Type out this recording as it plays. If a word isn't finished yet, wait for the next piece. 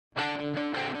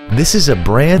This is a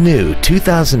brand new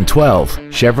 2012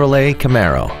 Chevrolet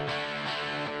Camaro.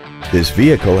 This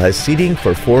vehicle has seating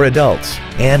for 4 adults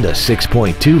and a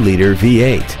 6.2-liter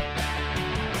V8.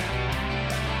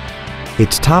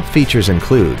 Its top features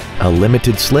include a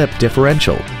limited slip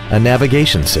differential, a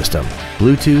navigation system,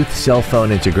 Bluetooth cell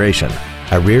phone integration,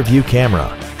 a rear-view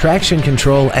camera, traction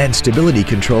control and stability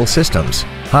control systems,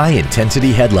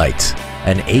 high-intensity headlights,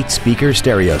 an 8-speaker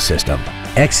stereo system,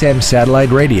 XM satellite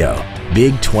radio,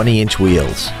 big 20-inch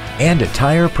wheels, and a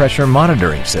tire pressure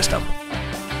monitoring system.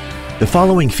 The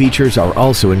following features are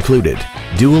also included: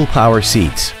 dual power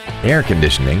seats, air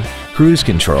conditioning, cruise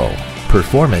control,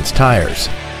 performance tires,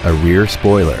 a rear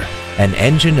spoiler, an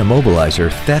engine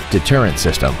immobilizer theft deterrent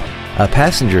system, a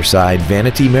passenger side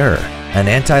vanity mirror, an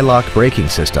anti-lock braking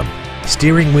system,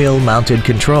 steering wheel mounted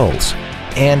controls,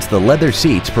 and the leather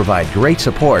seats provide great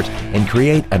support and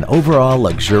create an overall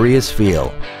luxurious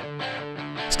feel.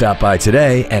 Stop by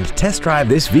today and test drive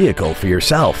this vehicle for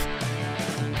yourself.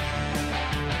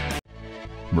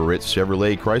 Moritz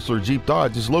Chevrolet Chrysler Jeep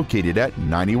Dodge is located at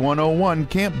 9101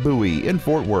 Camp Bowie in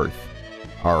Fort Worth.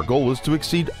 Our goal is to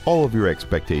exceed all of your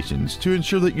expectations to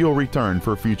ensure that you'll return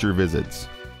for future visits.